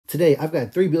Today, I've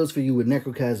got 3 builds for you with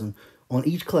Necrochasm on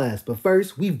each class, but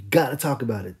first, we've got to talk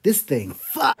about it. This thing,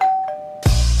 fuck!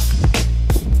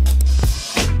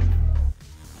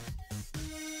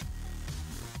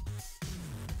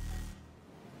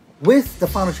 With the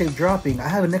final shape dropping, I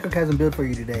have a Necrochasm build for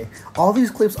you today. All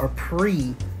these clips are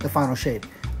pre the final shape.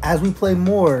 As we play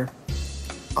more,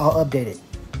 I'll update it.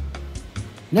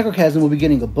 Necrochasm will be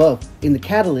getting a buff, and the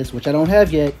Catalyst, which I don't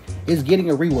have yet, is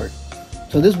getting a rework.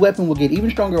 So this weapon will get even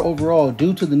stronger overall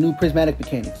due to the new prismatic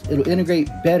mechanics. It'll integrate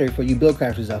better for you build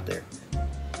crafters out there.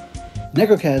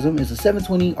 Necrochasm is a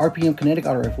 720 RPM kinetic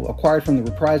auto rifle acquired from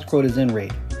the reprised Crota Zen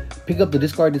raid. Pick up the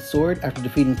discarded sword after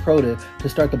defeating Crota to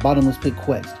start the bottomless pit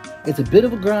quest. It's a bit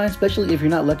of a grind, especially if you're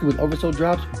not lucky with oversoul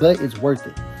drops, but it's worth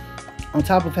it. On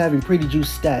top of having pretty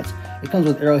juiced stats, it comes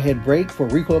with arrowhead break for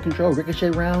recoil control, ricochet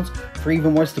rounds, for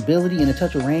even more stability and a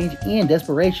touch of range, and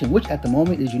desperation, which at the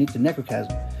moment is unique to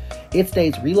Necrochasm. It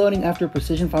states reloading after a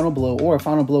precision final blow or a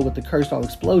final blow with the cursed all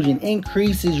explosion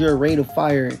increases your rate of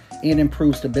fire and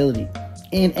improves stability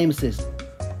and aim assist.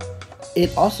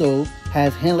 It also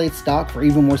has hand-laid stock for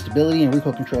even more stability and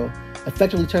recoil control,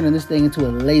 effectively turning this thing into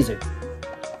a laser.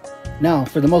 Now,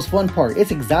 for the most fun part,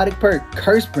 its exotic perk,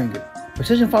 Cursebringer.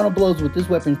 Precision final blows with this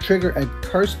weapon trigger a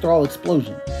cursed thrall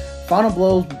explosion. Final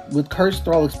blows with cursed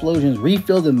thrall explosions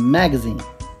refill the magazine.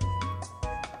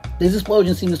 These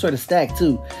explosions seem to sort of stack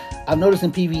too. I've noticed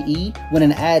in PvE, when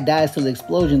an ad dies to the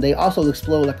explosion, they also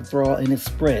explode like a thrall and it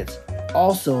spreads.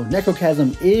 Also,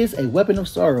 Necrochasm is a weapon of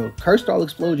sorrow. Cursed thrall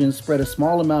explosions spread a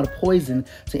small amount of poison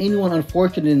to anyone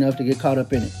unfortunate enough to get caught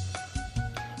up in it.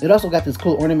 It also got this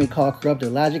cool ornament called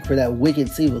Corrupted Logic for that wicked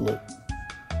Siva look.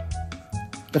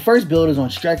 The first build is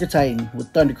on Striker Titan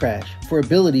with Thunder Crash. For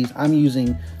abilities, I'm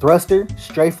using Thruster,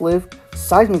 Strafe Lift,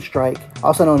 Seismic Strike,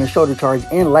 also known as Shoulder Charge,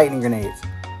 and Lightning Grenades.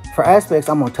 For aspects,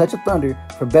 I'm on Touch of Thunder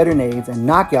for better nades and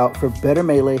Knockout for better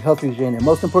melee, health regen, and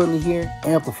most importantly here,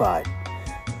 Amplified,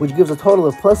 which gives a total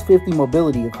of plus 50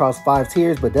 mobility across 5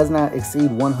 tiers but does not exceed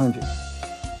 100.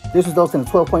 This results in a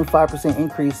 12.5%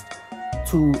 increase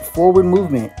to forward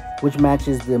movement, which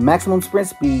matches the maximum sprint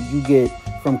speed you get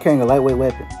from carrying a lightweight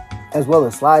weapon, as well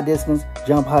as slide distance,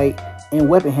 jump height, and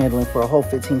weapon handling for a whole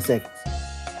 15 seconds.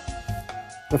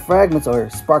 The fragments are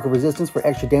Spark of Resistance for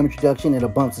extra damage reduction and a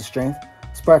bump to strength,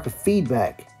 Spark of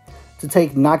Feedback to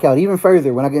take Knockout even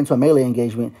further when I get into a melee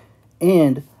engagement,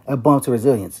 and a bump to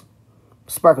resilience.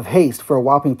 Spark of Haste for a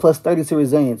whopping plus 30 to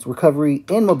resilience, recovery,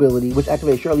 and mobility, which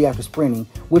activates shortly after sprinting,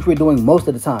 which we're doing most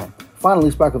of the time.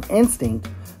 Finally, Spark of Instinct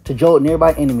to jolt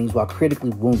nearby enemies while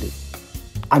critically wounded.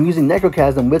 I'm using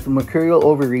Necrochasm with Mercurial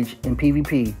Overreach in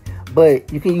PvP,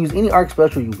 but you can use any arc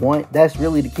special you want. That's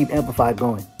really to keep Amplified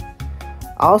going.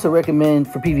 I also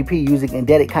recommend for PvP using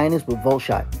Eidetic Kindness with Volt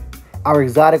Shot. Our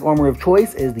exotic armor of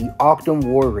choice is the Octum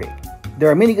War Rig. There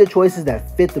are many good choices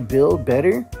that fit the build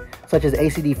better, such as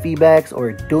ACD feedbacks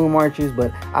or Doom Marchers,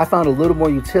 but I found a little more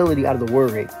utility out of the War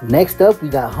Rig. Next up, we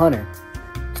got Hunter.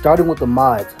 Starting with the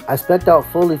mods, I spec'd out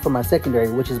fully for my secondary,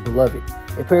 which is Beloved.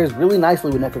 It pairs really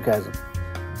nicely with Necrochasm.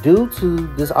 Due to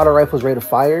this auto rifle's rate of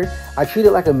fire, I treat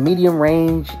it like a medium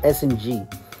range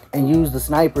SMG and use the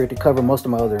sniper to cover most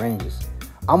of my other ranges.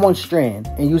 I'm on Strand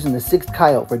and using the 6th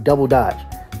Coyote for double dodge.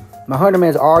 My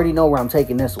Huntermans already know where I'm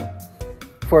taking this one.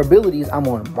 For abilities, I'm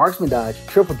on Marksman Dodge,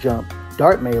 Triple Jump,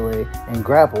 Dart Melee, and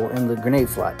Grapple in the grenade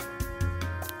slot.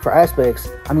 For aspects,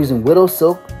 I'm using Widow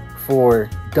Silk for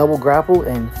double grapple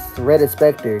and Threaded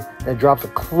Spectre that drops a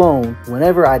clone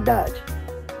whenever I dodge.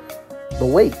 But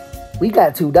wait, we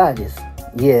got 2 dodges.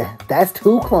 Yeah, that's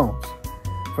 2 clones.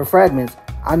 For fragments,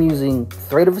 I'm using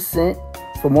Thread of Ascent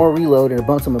for more reload and a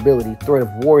bump to mobility, Thread of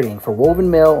Warding for woven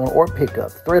mail on orc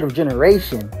pickup, Thread of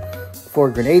Generation for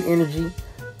grenade energy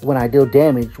when I deal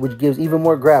damage, which gives even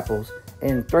more grapples,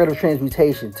 and Thread of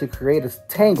Transmutation to create a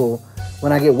tangle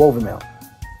when I get woven mail.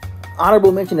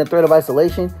 Honorable mention to Thread of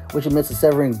Isolation, which emits a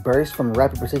severing burst from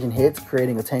rapid precision hits,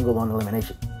 creating a tangle on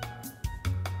elimination.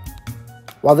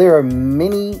 While there are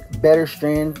many better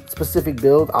strand-specific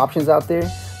build options out there,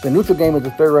 the neutral game of the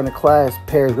 3rd runner class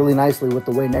pairs really nicely with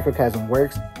the way Necrochasm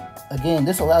works. Again,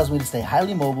 this allows me to stay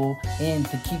highly mobile and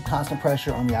to keep constant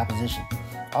pressure on the opposition.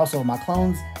 Also, my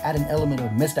clones add an element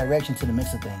of misdirection to the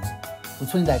mix of things.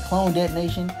 Between that clone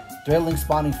detonation, Threadling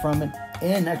spawning from it,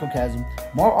 and Necrochasm,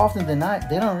 more often than not,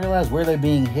 they don't realize where they're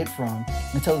being hit from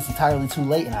until it's entirely too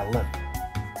late, and I love it.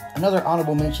 Another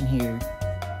honorable mention here,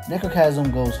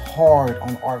 Necrochasm goes hard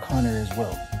on Arc Hunter as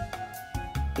well.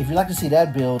 If you'd like to see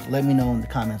that build, let me know in the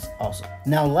comments also.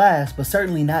 Now last, but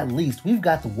certainly not least, we've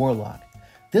got the Warlock.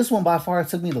 This one by far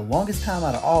took me the longest time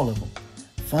out of all of them.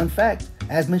 Fun fact,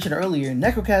 as mentioned earlier,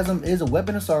 Necrochasm is a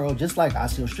weapon of sorrow just like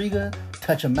Osteostriga,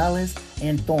 Touch of Malice,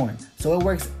 and Thorn, so it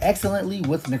works excellently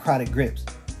with necrotic grips.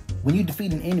 When you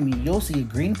defeat an enemy, you'll see a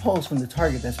green pulse from the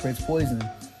target that spreads poison.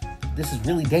 This is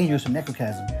really dangerous for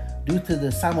Necrochasm due to the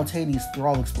simultaneous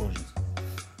thrall explosions.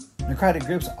 Necrotic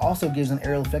grips also gives an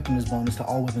aerial effectiveness bonus to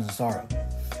all weapons of sorrow.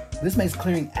 This makes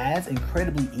clearing adds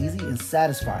incredibly easy and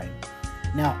satisfying.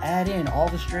 Now add in all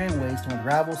the strand waves to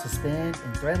unravel, suspend,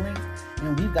 and thread links,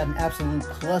 and we've got an absolute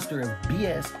cluster of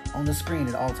BS on the screen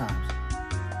at all times.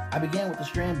 I began with the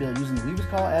strand build using the Weaver's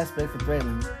Call aspect for thread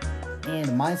links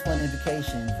and Mind Spell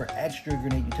Invocation for extra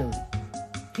grenade utility.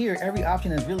 Here, every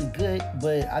option is really good,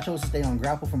 but I chose to stay on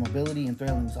grapple for mobility and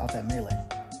thread links off that melee.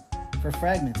 For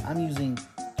fragments, I'm using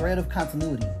Thread of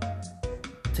Continuity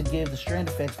to give the strand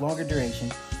effects longer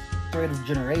duration, Thread of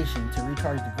Generation to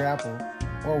recharge the grapple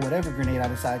or whatever grenade I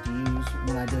decide to use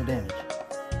when I deal damage,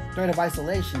 Thread of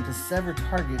Isolation to sever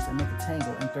targets and make a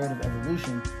tangle, and Thread of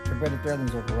Evolution for better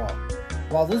threadlings overall.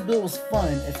 While this build was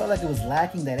fun, it felt like it was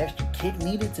lacking that extra kick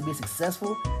needed to be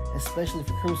successful, especially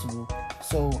for Crucible,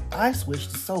 so I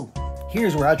switched to solo.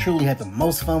 Here's where I truly had the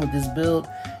most fun with this build.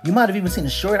 You might have even seen a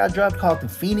short I dropped called The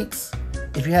Phoenix.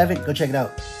 If you haven't, go check it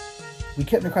out. We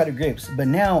kept necrotic grips, but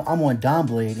now I'm on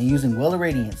Dawnblade and using Well of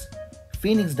Radiance.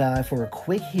 Phoenix dive for a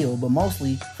quick heal, but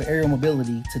mostly for aerial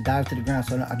mobility to dive to the ground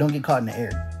so I don't get caught in the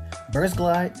air. Burst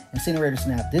Glide, Incinerator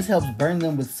Snap. This helps burn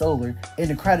them with Solar,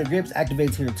 and Necrotic Grips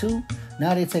activates here too.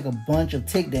 Now they take a bunch of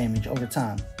tick damage over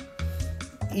time.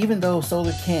 Even though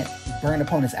Solar can't burn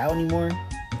opponents out anymore,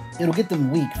 it'll get them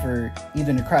weak for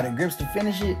either Necrotic Grips to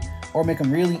finish it or make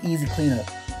them really easy cleanup.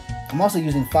 I'm also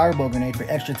using Fireball Grenade for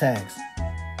extra tags.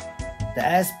 The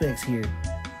aspects here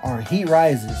are Heat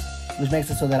Rises, which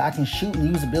makes it so that I can shoot and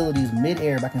use abilities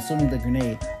mid-air by consuming the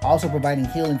grenade, also providing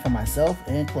healing for myself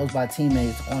and close by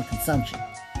teammates on consumption.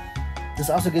 This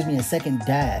also gives me a second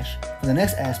dash for the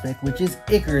next aspect, which is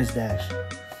Icarus Dash.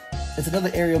 It's another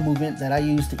aerial movement that I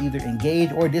use to either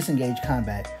engage or disengage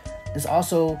combat. This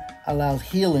also allows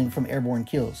healing from airborne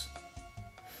kills.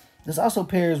 This also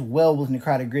pairs well with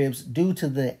Necrotic Grips due to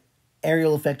the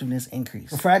aerial effectiveness increase.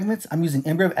 For fragments, I'm using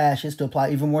Ember of Ashes to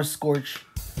apply even more Scorch,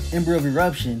 Ember of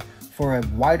Eruption for a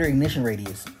wider ignition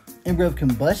radius, Ember of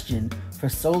Combustion for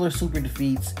solar super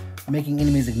defeats, making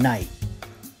enemies ignite,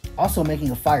 also making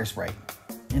a fire sprite,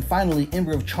 and finally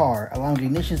Ember of Char, allowing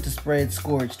ignitions to spread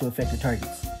Scorch to affected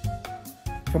targets.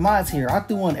 For mods here, I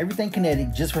threw on everything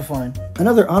kinetic just for fun.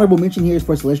 Another honorable mention here is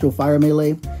for Celestial Fire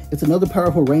Melee. It's another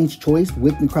powerful range choice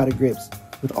with Necrotic Grips.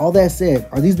 With all that said,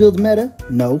 are these builds meta?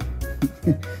 No.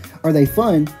 Are they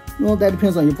fun? Well, that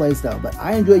depends on your playstyle, but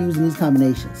I enjoy using these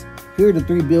combinations. Here are the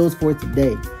 3 builds for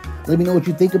today. Let me know what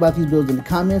you think about these builds in the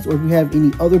comments, or if you have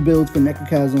any other builds for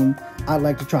Necrochasm, I'd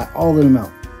like to try all of them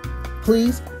out.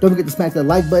 Please don't forget to smack that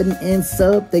like button and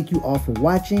sub. Thank you all for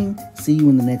watching. See you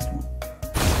in the next one.